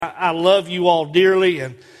I love you all dearly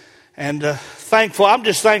and thankful. I'm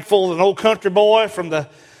just thankful that an old country boy from the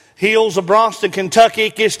hills of Bronston,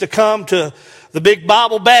 Kentucky gets to come to the big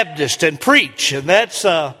Bible Baptist and preach. And that's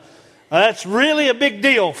really a big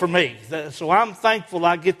deal for me. So I'm thankful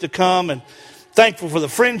I get to come and thankful for the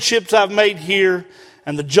friendships I've made here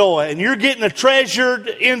and the joy. And you're getting a treasured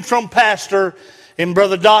interim pastor in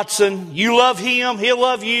Brother Dotson. You love him, he'll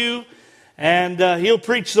love you, and he'll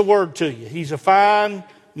preach the word to you. He's a fine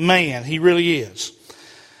man. He really is.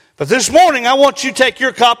 But this morning, I want you to take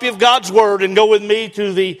your copy of God's Word and go with me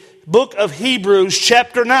to the book of Hebrews,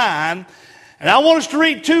 chapter 9. And I want us to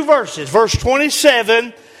read two verses, verse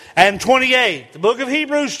 27 and 28. The book of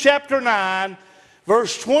Hebrews, chapter 9,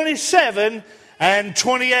 verse 27 and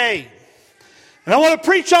 28. And I want to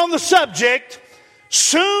preach on the subject,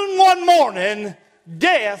 soon one morning,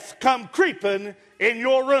 death come creeping in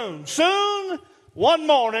your room. Soon one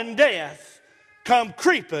morning, death come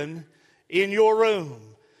creeping in your room.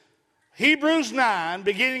 Hebrews 9,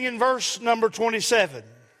 beginning in verse number 27.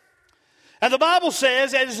 And the Bible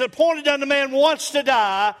says, it is appointed unto man once to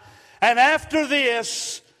die, and after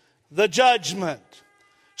this, the judgment.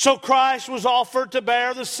 So Christ was offered to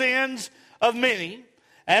bear the sins of many,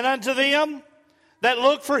 and unto them that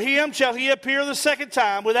look for him shall he appear the second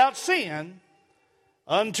time without sin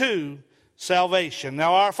unto salvation.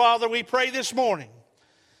 Now, our Father, we pray this morning,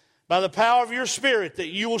 by the power of your Spirit, that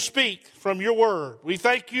you will speak from your word. We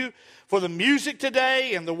thank you for the music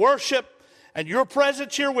today and the worship and your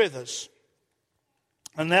presence here with us.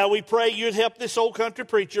 And now we pray you'd help this old country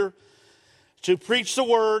preacher to preach the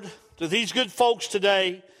word to these good folks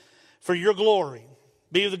today for your glory.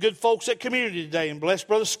 Be with the good folks at community today and bless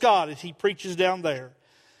Brother Scott as he preaches down there.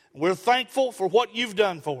 We're thankful for what you've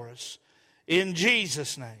done for us. In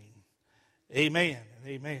Jesus' name, amen and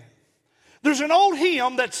amen. There's an old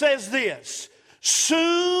hymn that says this: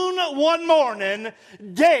 soon one morning,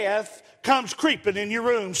 death comes creeping in your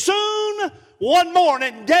room. Soon one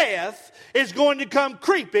morning, death is going to come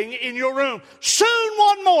creeping in your room. Soon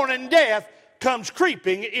one morning, death comes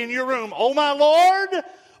creeping in your room. Oh my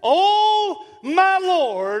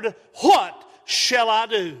Lord, what shall I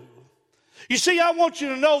do? You see, I want you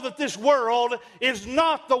to know that this world is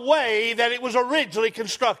not the way that it was originally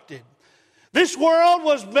constructed. This world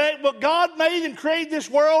was made, but God made and created this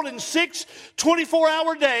world in 6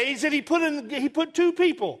 24-hour days, and He put two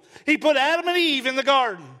people. He put Adam and Eve in the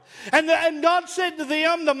garden. And God said to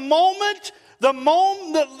them,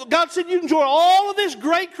 God said, you enjoy all of this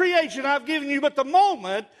great creation I've given you, but the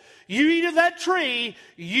moment you eat of that tree,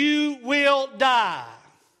 you will die.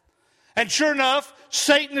 And sure enough,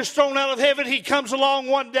 Satan is thrown out of heaven. He comes along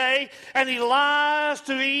one day and he lies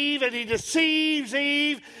to Eve and he deceives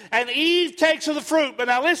Eve, and Eve takes of the fruit. But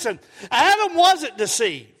now listen, Adam wasn't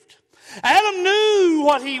deceived. Adam knew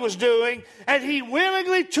what he was doing, and he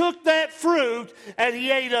willingly took that fruit and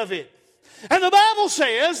he ate of it. And the Bible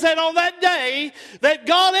says that on that day, that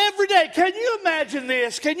God every day, can you imagine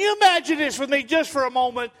this? Can you imagine this with me just for a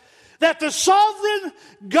moment? That the sovereign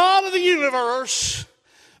God of the universe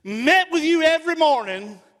met with you every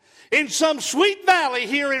morning in some sweet valley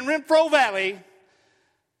here in Renfro Valley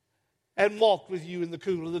and walked with you in the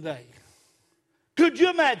cool of the day. Could you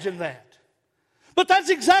imagine that? But that's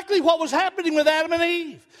exactly what was happening with Adam and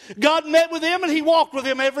Eve. God met with them and He walked with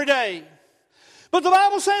them every day. But the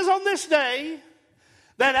Bible says on this day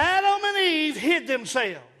that Adam and Eve hid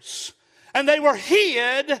themselves. And they were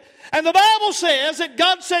hid. And the Bible says that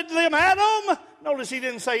God said to them, Adam, notice He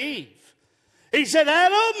didn't say Eve. He said,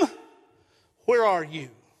 Adam, where are you?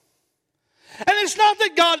 And it's not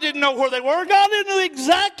that God didn't know where they were. God knew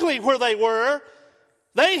exactly where they were.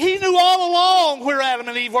 He knew all along where Adam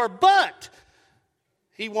and Eve were. But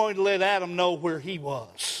He wanted to let Adam know where he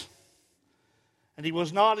was. And he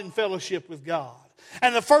was not in fellowship with God.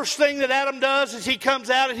 And the first thing that Adam does is he comes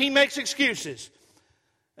out and he makes excuses.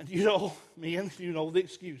 And you know, men, you know the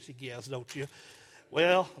excuse he gives, don't you?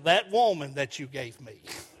 Well, that woman that you gave me.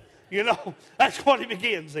 You know, that's what he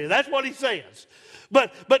begins there. That's what he says.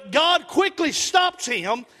 But God quickly stops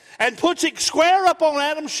him and puts it square up on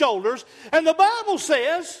Adam's shoulders. And the Bible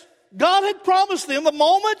says God had promised them the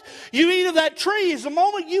moment you eat of that tree is the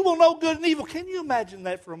moment you will know good and evil. Can you imagine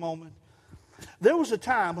that for a moment? There was a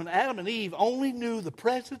time when Adam and Eve only knew the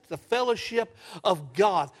presence, the fellowship of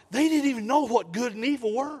God. They didn't even know what good and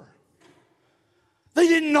evil were. They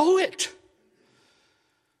didn't know it.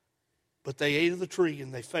 But they ate of the tree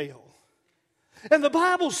and they fell. And the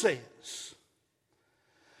Bible says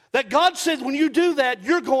that God said when you do that,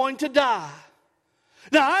 you're going to die.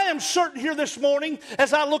 Now, I am certain here this morning,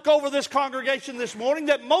 as I look over this congregation this morning,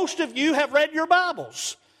 that most of you have read your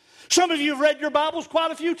Bibles. Some of you have read your Bibles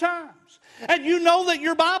quite a few times. And you know that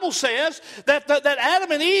your Bible says that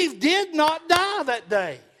Adam and Eve did not die that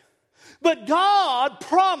day. But God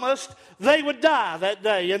promised they would die that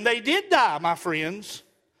day. And they did die, my friends.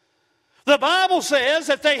 The Bible says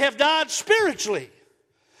that they have died spiritually.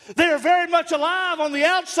 They are very much alive on the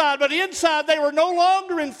outside, but inside they were no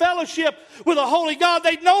longer in fellowship with a holy God.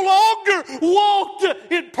 They no longer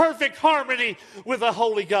walked in perfect harmony with a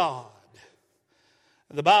holy God.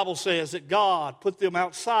 And the Bible says that God put them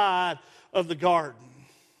outside of the garden.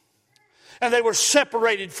 And they were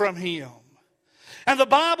separated from Him. And the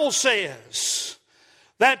Bible says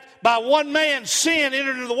that by one man sin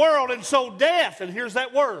entered into the world, and so death, and here's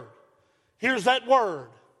that word. Here's that word.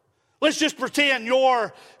 Let's just pretend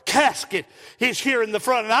your casket is here in the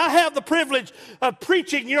front. And I have the privilege of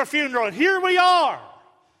preaching your funeral. And here we are,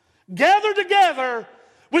 gathered together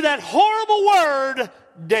with that horrible word,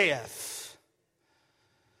 death.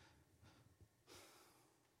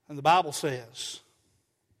 And the Bible says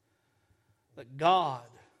that God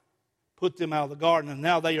put them out of the garden, and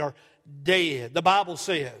now they are dead. The Bible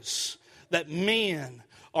says that men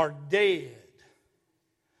are dead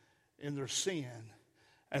in their sin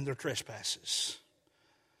and their trespasses.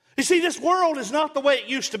 You see, this world is not the way it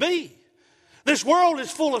used to be. This world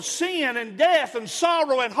is full of sin and death and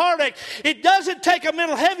sorrow and heartache. It doesn't take a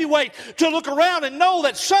mental heavyweight to look around and know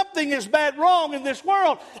that something is bad wrong in this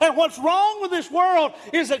world. And what's wrong with this world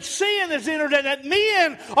is that sin has entered and that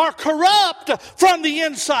men are corrupt from the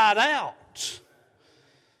inside out.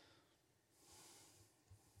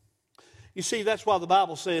 You see, that's why the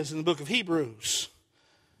Bible says in the book of Hebrews,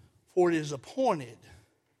 for it is appointed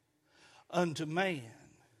unto man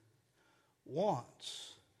once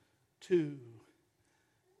to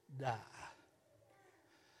die.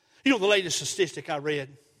 You know the latest statistic I read?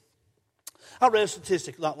 I read a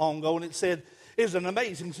statistic not long ago, and it said it was an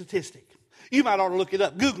amazing statistic. You might ought to look it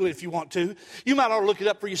up. Google it if you want to. You might ought to look it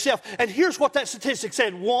up for yourself. And here's what that statistic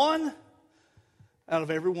said. 1 out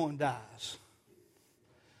of every 1 dies.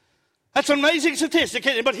 That's an amazing statistic,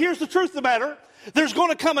 isn't it? But here's the truth of the matter. There's going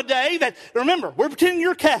to come a day that, remember, we're pretending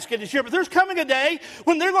your casket is here, but there's coming a day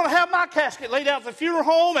when they're going to have my casket laid out at the funeral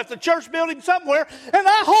home, at the church building somewhere, and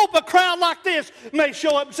I hope a crowd like this may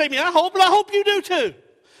show up and see me. I hope, and I hope you do too.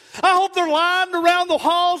 I hope they're lined around the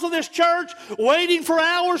halls of this church waiting for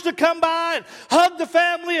hours to come by and hug the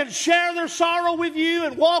family and share their sorrow with you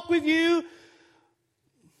and walk with you,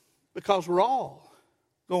 because we're all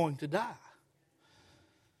going to die.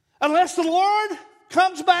 Unless the Lord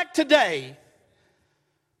comes back today,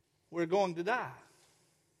 we're going to die.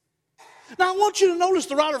 Now I want you to notice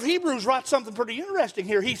the writer of Hebrews writes something pretty interesting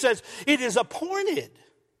here. He says, it is appointed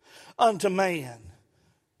unto man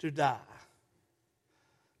to die.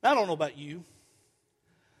 Now, I don't know about you.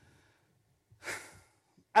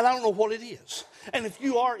 And I don't know what it is. And if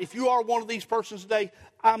you are one of these persons today,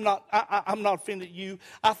 I'm not offended at you.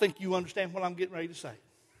 I think you understand what I'm getting ready to say.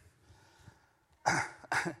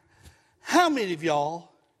 How many of y'all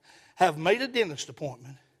have made a dentist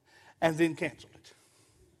appointment and then canceled it?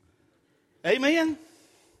 Amen?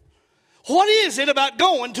 What is it about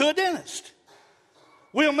going to a dentist?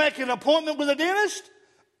 We'll make an appointment with a dentist.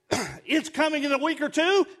 It's coming in a week or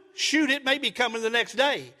two. Shoot, it may be coming the next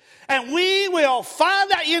day. And we will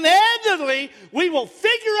find out, inevitably, we will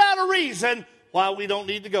figure out a reason why we don't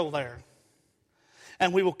need to go there.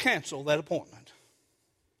 And we will cancel that appointment.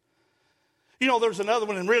 You know, there's another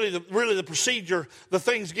one, and really the procedure, the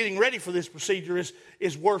things getting ready for this procedure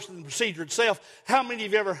is worse than the procedure itself. How many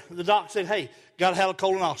of you ever, the doc said, hey, got to have a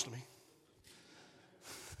colonoscopy.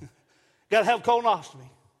 Got to have a colonoscopy.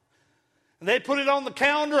 And they put it on the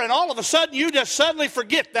calendar, and all of a sudden, you just suddenly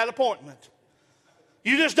forget that appointment.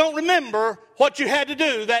 You just don't remember what you had to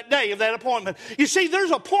do that day of that appointment. You see,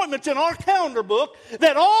 there's appointments in our calendar book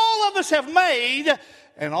that all of us have made,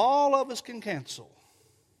 and all of us can cancel.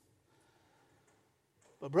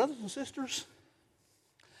 But brothers and sisters,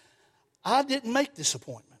 I didn't make this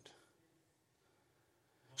appointment.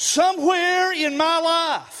 Somewhere in my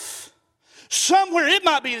life, somewhere, it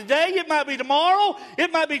might be today, it might be tomorrow,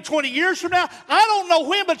 it might be 20 years from now, I don't know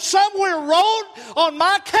when, but somewhere wrote on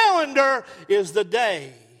my calendar is the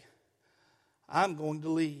day I'm going to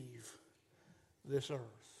leave this earth.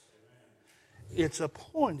 It's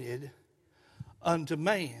appointed unto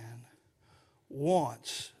man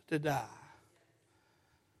once to die.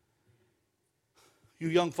 You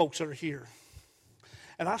young folks that are here.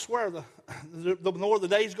 And I swear, the more the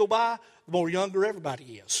days go by, the more younger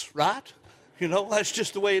everybody is, right? You know, that's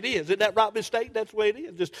just the way it is. Isn't that right, Miss State? That's the way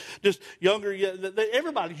it is. Just younger,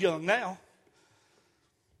 everybody's young now.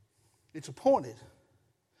 It's appointed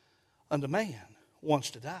unto man once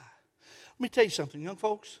to die. Let me tell you something, young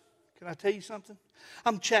folks. Can I tell you something?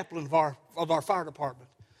 I'm chaplain of our fire department,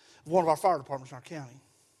 of one of our fire departments in our county.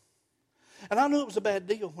 And I knew it was a bad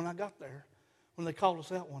deal when I got there, when they called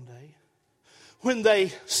us out one day. When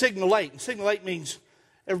they signal 8, and signal 8 means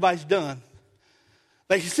everybody's done.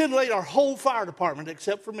 They signal 8 our whole fire department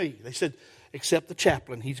except for me. They said, except the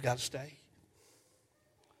chaplain, he's got to stay.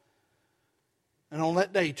 And on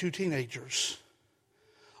that day, 2 teenagers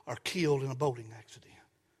are killed in a boating accident.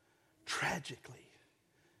 Tragically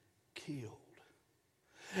killed.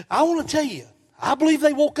 I want to tell you, I believe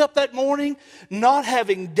they woke up that morning not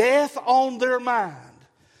having death on their mind.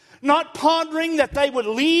 Not pondering that they would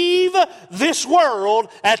leave this world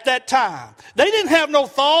at that time. They didn't have no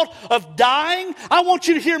thought of dying. I want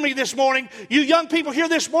you to hear me this morning. You young people here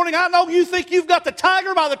this morning, I know you think you've got the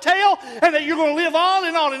tiger by the tail and that you're going to live on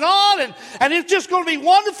and on and on and it's just going to be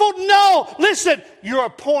wonderful. No, listen, your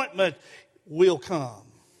appointment will come.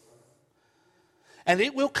 And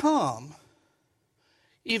it will come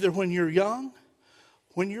either when you're young,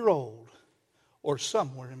 when you're old, or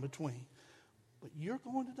somewhere in between. But you're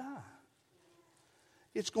going to die.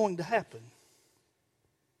 It's going to happen.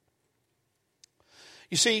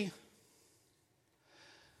 You see,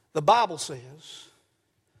 the Bible says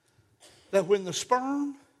that when the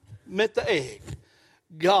sperm met the egg,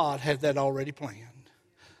 God had that already planned.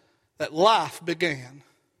 That life began.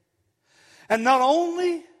 And not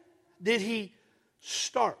only did He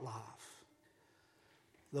start life,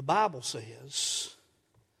 the Bible says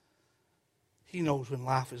He knows when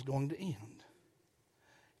life is going to end.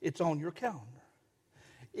 It's on your calendar.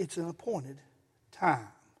 It's an appointed time.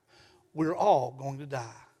 We're all going to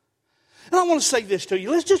die. And I want to say this to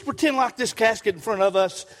you. Let's just pretend like this casket in front of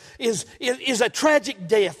us is a tragic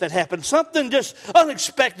death that happened. Something just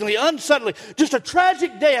unexpectedly, unsuddenly, just a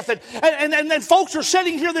tragic death. And folks are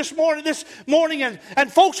sitting here this morning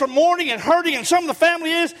and folks are mourning and hurting, and some of the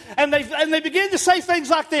family is, and they begin to say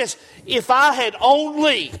things like this. If I had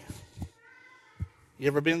only. You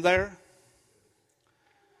ever been there?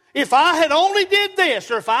 If I had only did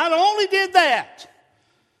this, or if I had only did that.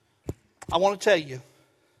 I want to tell you,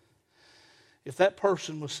 if that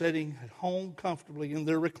person was sitting at home comfortably in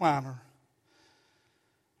their recliner,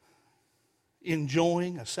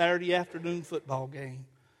 enjoying a Saturday afternoon football game,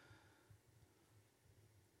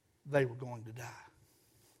 they were going to die.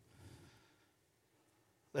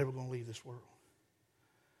 They were going to leave this world.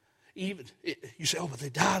 You say, oh, but they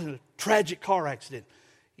died in a tragic car accident.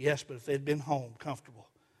 Yes, but if they'd been home comfortable,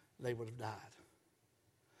 they would have died.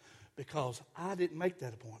 Because I didn't make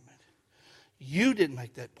that appointment. You didn't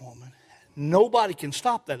make that appointment. Nobody can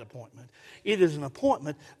stop that appointment. It is an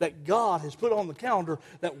appointment that God has put on the calendar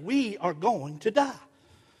that we are going to die.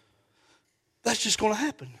 That's just going to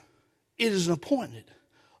happen. It is an appointment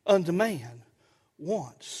unto man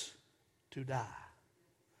once to die.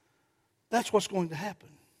 That's what's going to happen.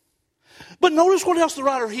 But notice what else the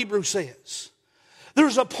writer of Hebrews says.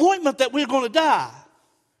 There's an appointment that we're going to die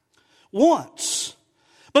once.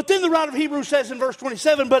 But then the writer of Hebrews says in verse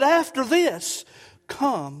 27, but after this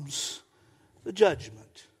comes the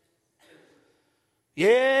judgment.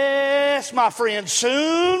 Yes, my friend,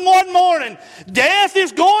 soon one morning, death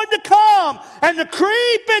is going to come and to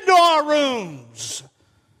creep into our rooms.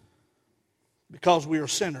 Because we are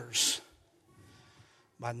sinners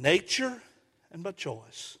by nature and by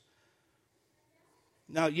choice.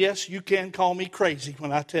 Now, yes, you can call me crazy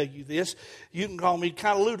when I tell you this. You can call me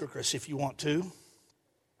kind of ludicrous if you want to.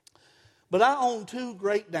 But I own 2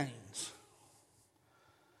 Great Danes.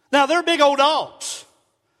 Now, they're big old dogs.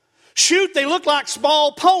 Shoot, they look like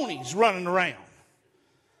small ponies running around.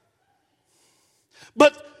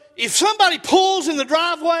 But if somebody pulls in the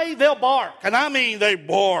driveway, they'll bark. And I mean they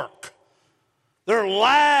bark. They're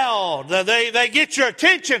loud. They get your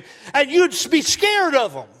attention. And you'd be scared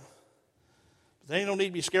of them. But they don't need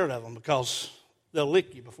to be scared of them because they'll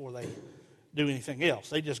lick you before they do anything else.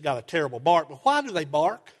 They just got a terrible bark. But why do they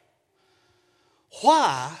bark?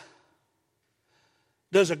 Why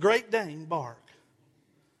does a Great Dane bark?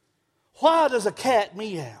 Why does a cat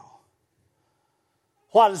meow?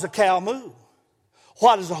 Why does a cow moo?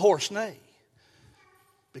 Why does a horse neigh?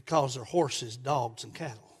 Because they're horses, dogs, and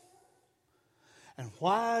cattle. And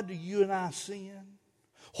why do you and I sin?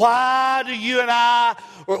 Why do you and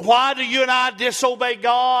I disobey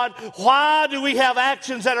God? Why do we have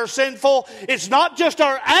actions that are sinful? It's not just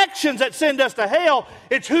our actions that send us to hell.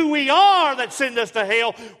 It's who we are that send us to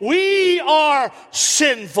hell. We are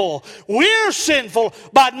sinful. We're sinful.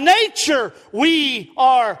 By nature, we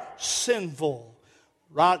are sinful.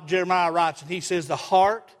 Jeremiah writes, and he says, the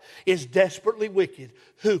heart is desperately wicked.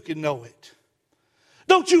 Who can know it?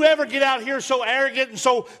 Don't you ever get out here so arrogant and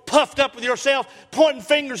so puffed up with yourself, pointing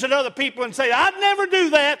fingers at other people and say, I'd never do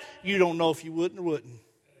that. You don't know if you would or wouldn't.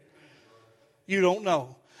 You don't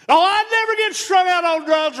know. Oh, I'd never get strung out on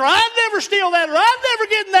drugs, or I'd never steal that, or I'd never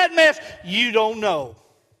get in that mess. You don't know.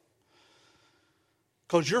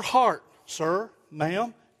 Because your heart, sir,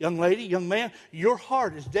 ma'am, young lady, young man, your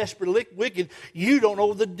heart is desperately wicked. You don't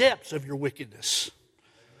know the depths of your wickedness.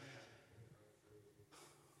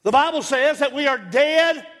 The Bible says that we are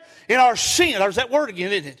dead in our sin. There's that word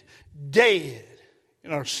again, isn't it? Dead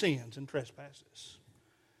in our sins and trespasses.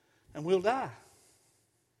 And we'll die.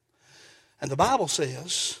 And the Bible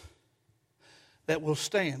says that we'll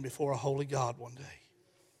stand before a holy God one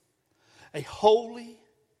day. A holy,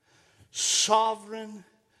 sovereign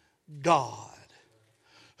God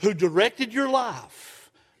who directed your life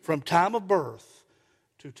from time of birth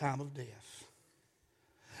to time of death.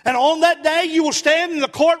 And on that day you will stand in the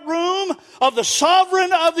courtroom of the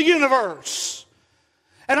sovereign of the universe.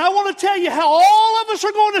 And I want to tell you how all of us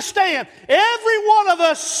are going to stand. Every one of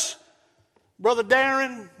us, Brother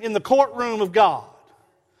Darren, in the courtroom of God.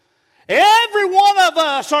 Every one of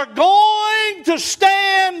us are going to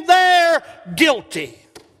stand there guilty.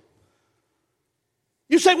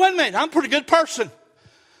 You say, wait a minute, I'm a pretty good person.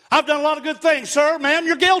 I've done a lot of good things. Sir, ma'am,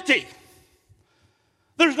 you're guilty.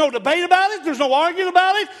 There's no debate about it. There's no arguing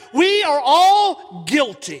about it. We are all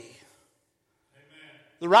guilty.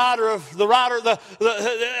 Amen.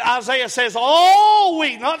 Isaiah says, all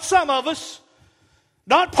we, not some of us,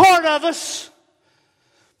 not part of us,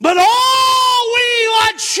 but all we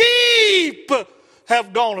like sheep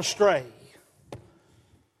have gone astray.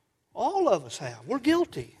 All of us have. We're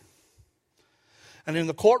guilty. And in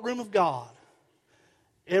the courtroom of God,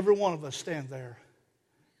 every one of us stand there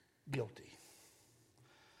guilty.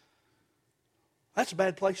 That's a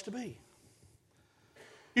bad place to be.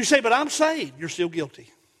 You say, but I'm saved. You're still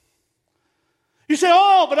guilty. You say,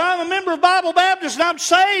 oh, but I'm a member of Bible Baptist and I'm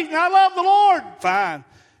saved and I love the Lord. Fine.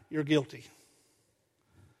 You're guilty.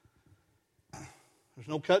 There's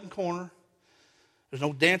no cutting corner. There's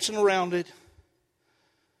no dancing around it.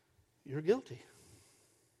 You're guilty.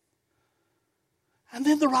 And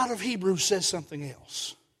then the writer of Hebrews says something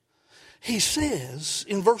else. He says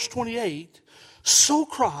in verse 28, so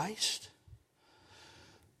Christ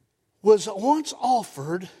was once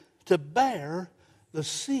offered to bear the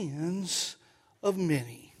sins of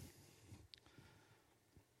many.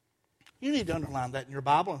 You need to underline that in your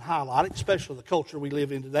Bible and highlight it, especially the culture we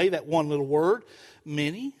live in today, that one little word,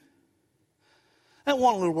 many. That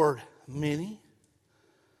one little word, many.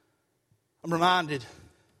 I'm reminded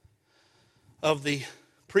of the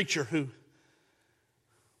preacher who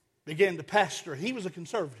began to pastor. He was a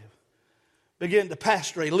conservative. Began to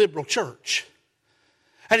pastor a liberal church.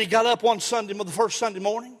 And he got up one Sunday, the first Sunday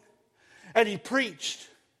morning, and he preached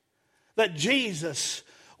that Jesus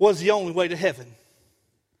was the only way to heaven.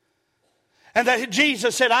 And that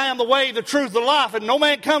Jesus said, I am the way, the truth, the life, and no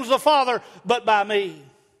man comes to the Father but by me.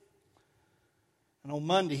 And on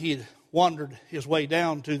Monday he had wandered his way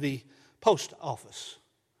down to the post office.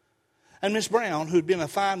 And Miss Brown, who had been a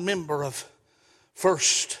fine member of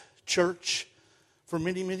First Church for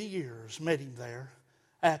many, many years, met him there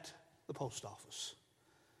at the post office.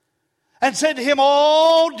 And said to him,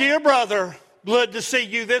 oh, dear brother, glad to see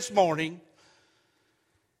you this morning.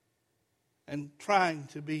 And trying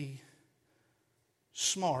to be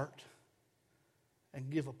smart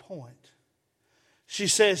and give a point. She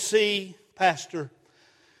says, see, Pastor,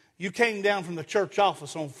 you came down from the church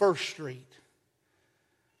office on 1st Street,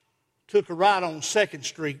 took a right on 2nd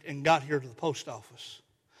Street and got here to the post office.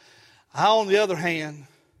 I, on the other hand,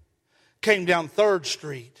 came down 3rd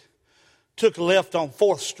Street, took a left on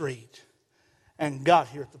 4th Street, and got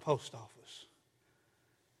here at the post office.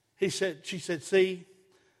 She said, see,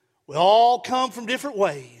 we all come from different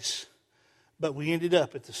ways, but we ended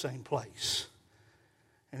up at the same place.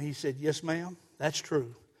 And he said, yes, ma'am, that's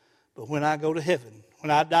true. But when I go to heaven, when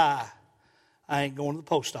I die, I ain't going to the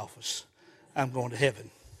post office. I'm going to heaven.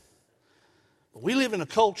 But we live in a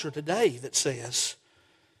culture today that says,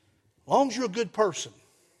 as long as you're a good person,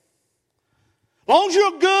 as long as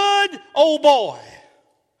you're a good old boy,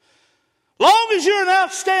 long as you're an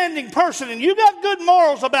outstanding person and you got good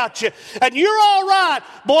morals about you and you're all right,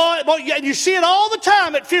 boy, and you see it all the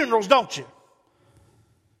time at funerals, don't you?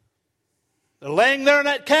 They're laying there in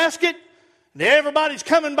that casket and everybody's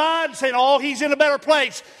coming by and saying, oh, he's in a better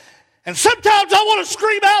place. And sometimes I want to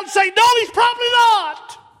scream out and say, no, he's probably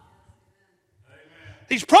not. Amen.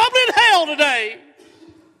 He's probably in hell today.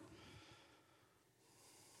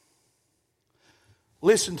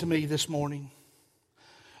 Listen to me this morning.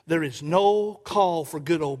 There is no call for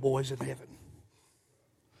good old boys in heaven.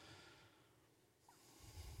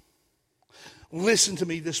 Listen to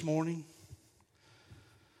me this morning.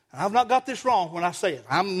 I've not got this wrong when I say it.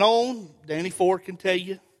 I'm known, Danny Ford can tell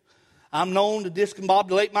you, I'm known to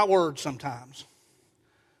discombobulate my words sometimes.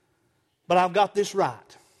 But I've got this right.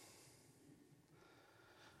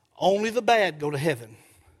 Only the bad go to heaven,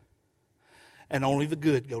 and only the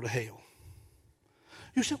good go to hell.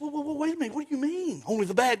 You say, well, wait a minute, what do you mean? Only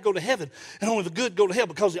the bad go to heaven, and only the good go to hell.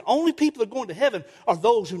 Because the only people that are going to heaven are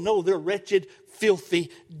those who know they're wretched,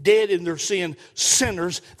 filthy, dead in their sin,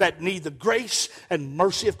 sinners that need the grace and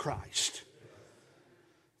mercy of Christ.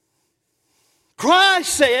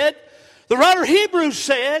 Christ said, the writer of Hebrews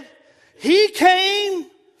said, He came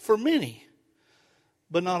for many,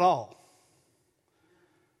 but not all.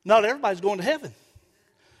 Not everybody's going to heaven.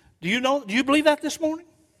 Do you believe that this morning?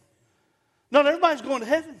 Not everybody's going to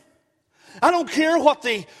heaven. I don't care what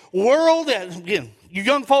the world, again, you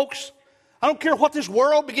young folks, I don't care what this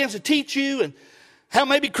world begins to teach you and how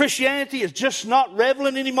maybe Christianity is just not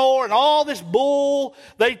relevant anymore and all this bull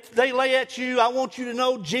they lay at you. I want you to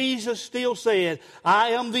know Jesus still said, I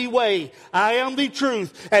am the way, I am the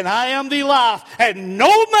truth, and I am the life, and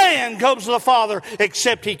no man comes to the Father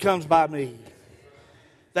except He comes by me.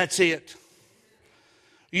 That's it.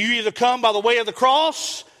 You either come by the way of the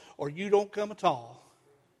cross or you don't come at all.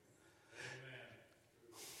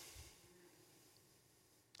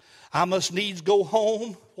 I must needs go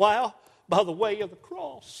home. Wow, by the way of the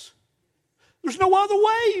cross. There's no other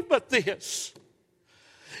way but this.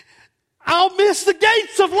 I'll miss the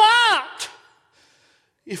gates of light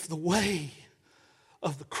if the way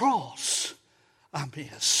of the cross I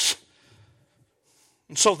miss.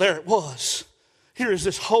 And so there it was. Here is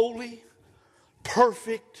this holy,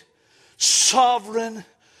 perfect, sovereign,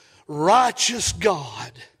 righteous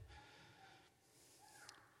God.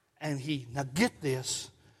 And He, now get this,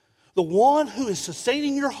 the one who is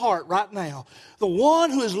sustaining your heart right now, the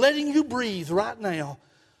one who is letting you breathe right now,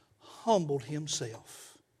 humbled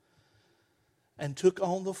Himself and took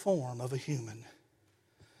on the form of a human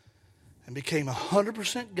and became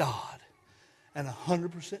 100% God and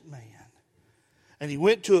 100% man. And He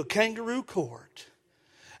went to a kangaroo court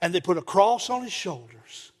and they put a cross on His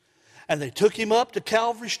shoulders and they took Him up to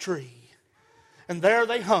Calvary's tree and there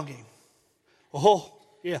they hung Him. Oh,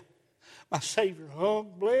 yeah. My Savior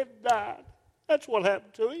hung, bled, died. That's what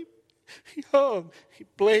happened to Him. He hung, He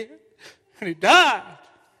bled, and He died.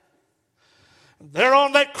 And there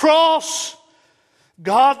on that cross,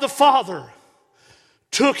 God the Father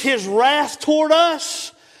took His wrath toward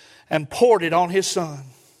us and poured it on His Son.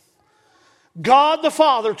 God the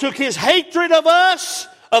Father took His hatred of us,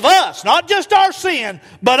 not just our sin,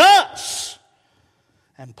 but us,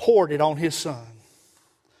 and poured it on His Son.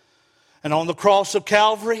 And on the cross of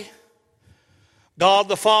Calvary, God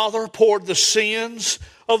the Father poured the sins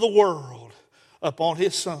of the world upon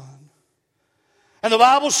His Son. And the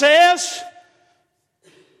Bible says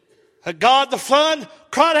that God the Son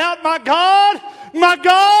cried out, my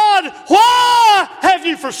God, why have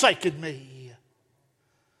you forsaken me?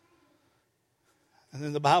 And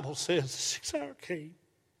then the Bible says the 6th hour came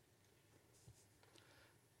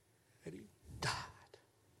and He died.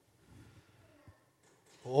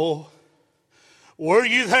 Oh, were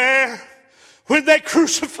you there when they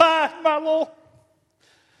crucified my Lord?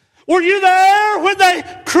 Were you there when they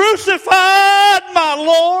crucified my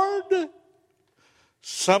Lord?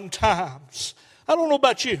 Sometimes, I don't know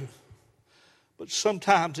about you, but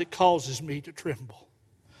sometimes it causes me to tremble.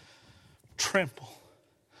 Tremble.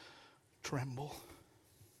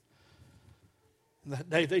 And that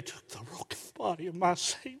day they took the broken body of my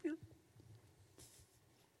Savior.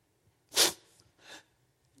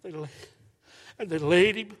 They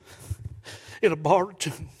laid Him in a borrowed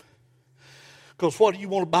tomb. Because what do you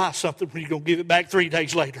want to buy something when you're going to give it back 3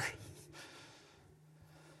 days later?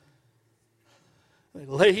 They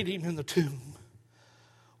laid Him in the tomb.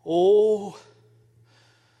 Oh,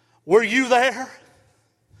 were you there?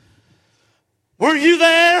 Were you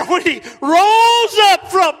there when He rose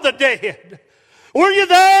up from the dead? Were you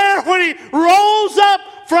there when He rose up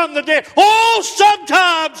from the dead? Oh,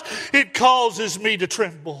 sometimes it causes me to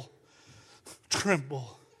tremble.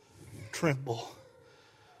 Tremble.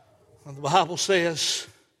 And the Bible says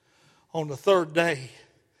on the 3rd day,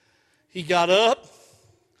 He got up,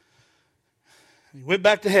 and He went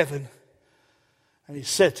back to heaven, and He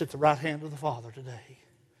sits at the right hand of the Father today.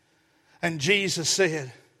 And Jesus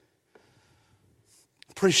said,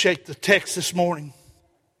 appreciate the text this morning,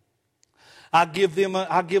 I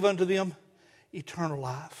give unto them eternal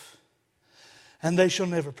life, and they shall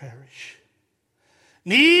never perish.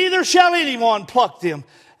 Neither shall anyone pluck them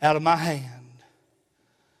out of my hand.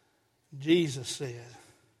 Jesus said,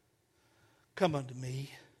 come unto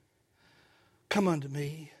me. Come unto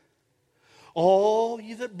me. All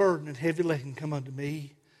ye that burden and heavy laden, come unto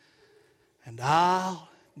me, and I'll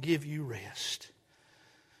give you rest.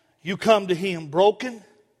 You come to Him broken.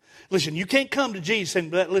 Listen, you can't come to Jesus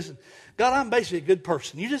and listen, God, I'm basically a good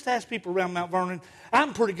person. You just ask people around Mount Vernon,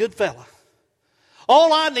 I'm a pretty good fella.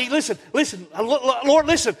 All I need, listen, Lord,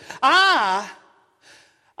 listen, I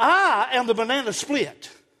am the banana split.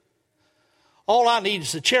 All I need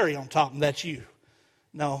is the cherry on top, and that's you.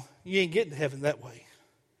 No, you ain't getting to heaven that way.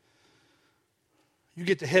 You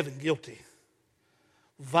get to heaven guilty,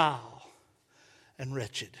 vile, and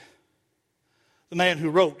wretched. The man who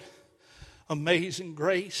wrote Amazing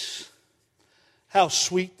Grace, how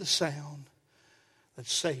sweet the sound that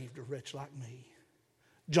saved a wretch like me.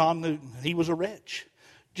 John Newton, he was a wretch,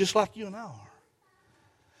 just like you and I are.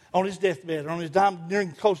 On his deathbed, on his dying,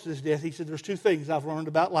 nearing close to his death, he said, there's two things I've learned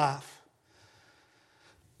about life.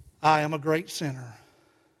 I am a great sinner,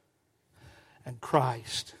 and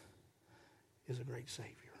Christ is a great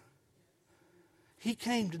Savior. He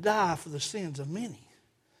came to die for the sins of many,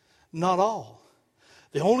 not all.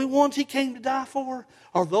 The only ones He came to die for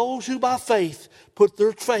are those who by faith put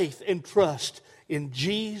their faith and trust in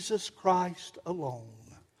Jesus Christ alone.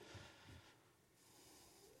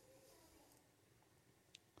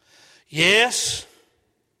 Yes,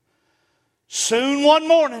 soon one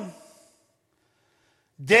morning,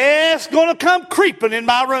 death's going to come creeping in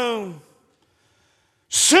my room.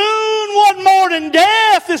 Soon one morning,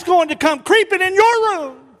 death is going to come creeping in your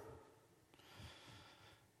room.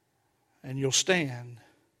 And you'll stand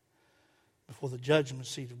before the judgment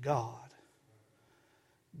seat of God,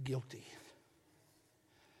 guilty.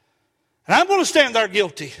 And I'm going to stand there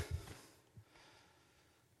guilty.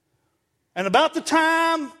 And about the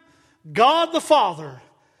time God the Father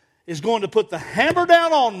is going to put the hammer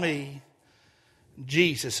down on me,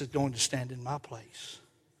 Jesus is going to stand in my place.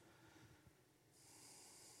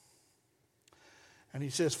 And He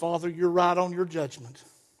says, Father, you're right on your judgment.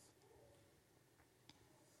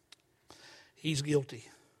 He's guilty.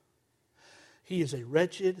 He is a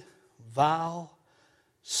wretched, vile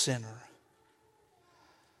sinner.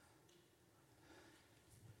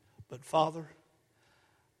 But Father,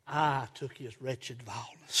 I took His wretched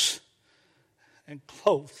vileness and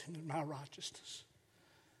clothed Him in my righteousness.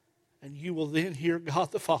 And you will then hear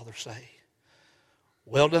God the Father say,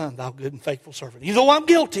 well done, thou good and faithful servant. You know I'm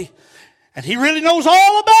guilty, and He really knows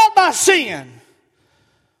all about my sin.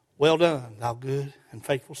 Well done, thou good and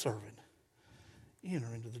faithful servant.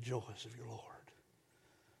 Enter into the joys of your Lord.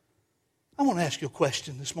 I want to ask you a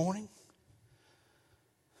question this morning.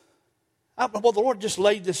 Well, the Lord just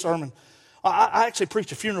laid this sermon. I actually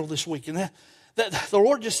preached a funeral this week, and the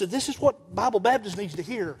Lord just said, this is what Bible Baptist needs to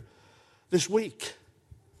hear this week.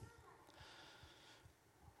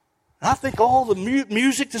 And I think all the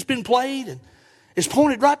music that's been played is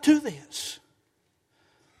pointed right to this.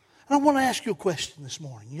 And I want to ask you a question this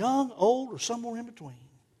morning, young, old, or somewhere in between.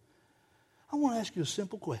 I want to ask you a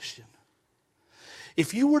simple question.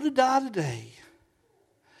 If you were to die today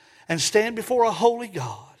and stand before a holy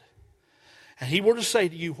God, and He were to say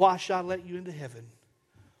to you, why shall I let you into heaven?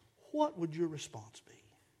 What would your response be?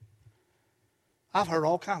 I've heard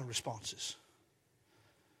all kinds of responses.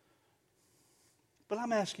 But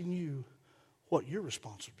I'm asking you what your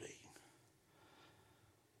response would be.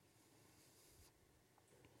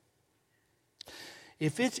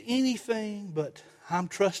 If it's anything but I'm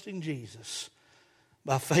trusting Jesus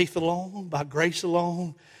by faith alone, by grace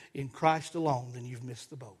alone, in Christ alone, then you've missed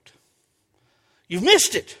the boat. You've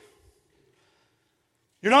missed it.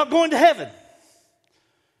 You're not going to heaven.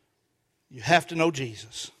 You have to know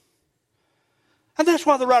Jesus. And that's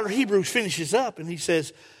why the writer of Hebrews finishes up and he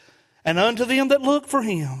says, and unto them that look for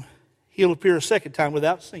Him, He'll appear a second time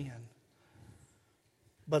without sin,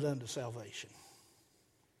 but unto salvation.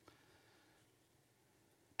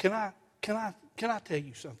 Can I tell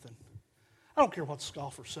you something? I don't care what the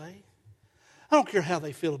scoffers say. I don't care how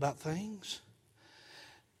they feel about things.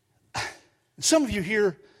 Some of you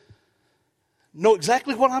here know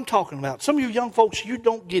exactly what I'm talking about. Some of you young folks, you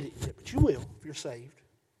don't get it yet, but you will if you're saved.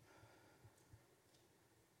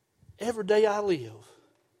 Every day I live,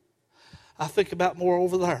 I think about more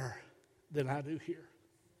over there than I do here.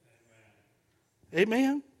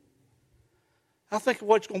 Amen? I think of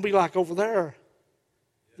what it's going to be like over there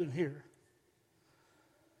than here.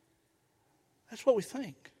 That's what we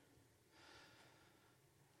think.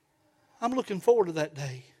 I'm looking forward to that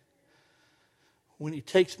day when He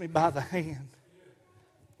takes me by the hand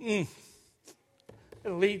and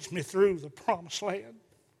leads me through the promised land.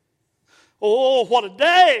 Oh, what a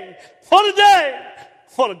day! What a day!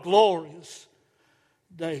 What a glorious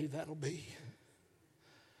day that'll be.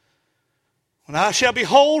 when I shall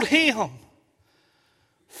behold him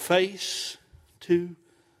face to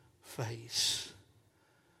face.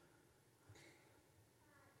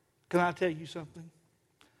 Can I tell you something?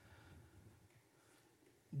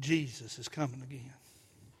 Jesus is coming again.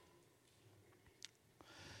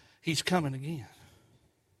 He's coming again.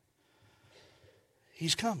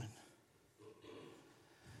 He's coming.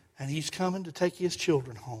 And he's coming to take his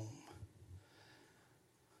children home.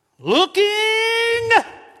 Looking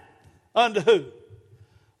unto who?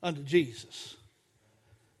 Unto Jesus,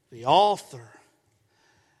 the author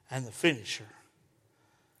and the finisher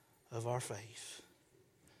of our faith.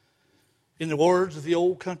 In the words of the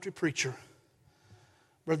old country preacher,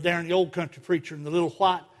 Brother Darren, the old country preacher in the little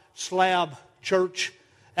white slab church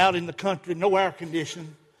out in the country, no air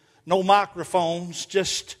conditioning, no microphones,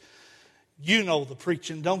 just, you know the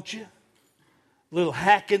preaching, don't you? A little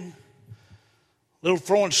hacking, a little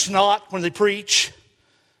throwing snot when they preach.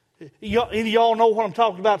 Any of y'all know what I'm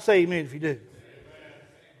talking about? Say amen if you do.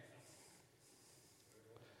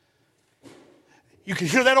 You can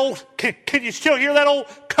hear that old, can you still hear that old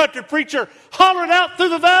country preacher hollering out through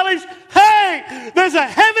the valleys? Hey, there's a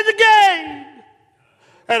heaven to gain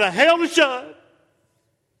and a hell to shun.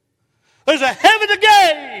 There's a heaven to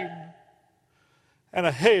gain and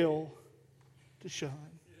a hell to shun.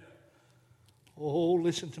 Oh,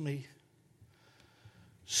 listen to me.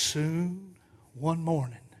 Soon, one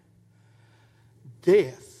morning,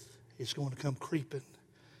 death is going to come creeping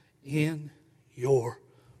in your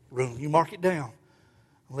room. You mark it down.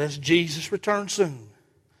 Unless Jesus returns soon.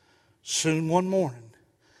 Soon one morning,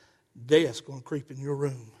 death's going to creep in your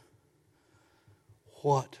room.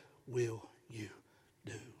 What will you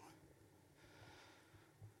do?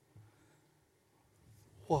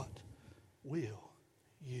 What will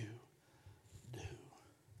you do?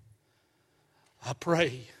 I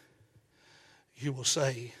pray you will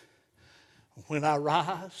say, when I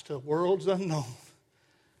rise to worlds unknown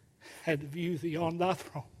and view thee on thy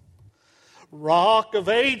throne, Rock of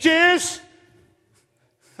Ages,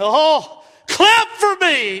 oh, clap for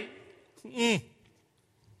me.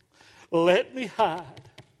 Let me hide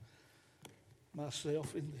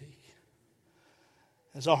myself in thee.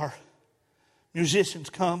 As our musicians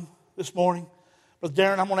come this morning, Brother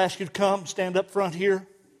Darren, I'm going to ask you to come, stand up front here.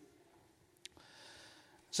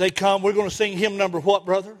 As they come, we're going to sing hymn number what,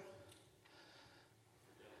 brother?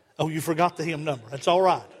 Oh, you forgot the hymn number. That's all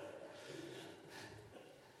right.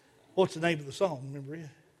 What's the name of the song? Remember it?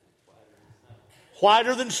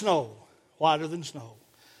 Whiter than snow. Whiter than snow.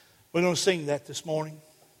 We're going to sing that this morning.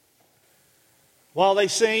 While they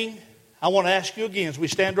sing, I want to ask you again, as we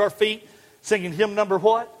stand to our feet, singing hymn number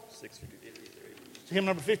what? 653. Hymn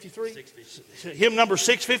number 53? 653. Hymn number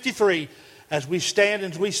 653. As we stand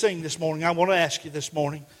and as we sing this morning, I want to ask you this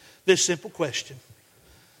morning this simple question.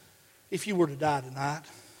 If you were to die tonight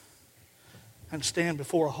and stand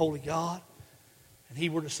before a holy God, and he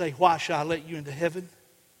were to say, why shall I let you into heaven?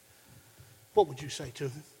 What would you say to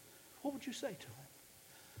him? What would you say to him?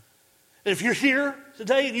 And if you're here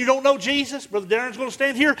today and you don't know Jesus, Brother Darren's going to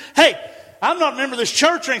stand here. Hey, I'm not a member of this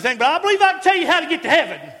church or anything, but I believe I can tell you how to get to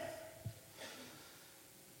heaven.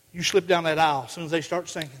 You slip down that aisle as soon as they start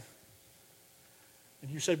singing. And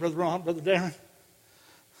you say, Brother Ron, Brother Darren,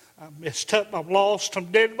 I'm messed up, I'm lost, I'm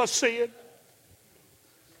dead in my sin.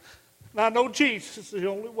 And I know Jesus is the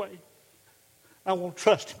only way. I want to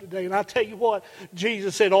trust him today. And I tell you what,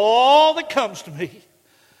 Jesus said, all that comes to me,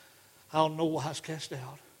 I'll no wise cast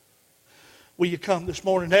out. Will you come this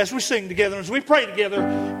morning? As we sing together, as we pray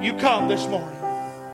together, you come this morning.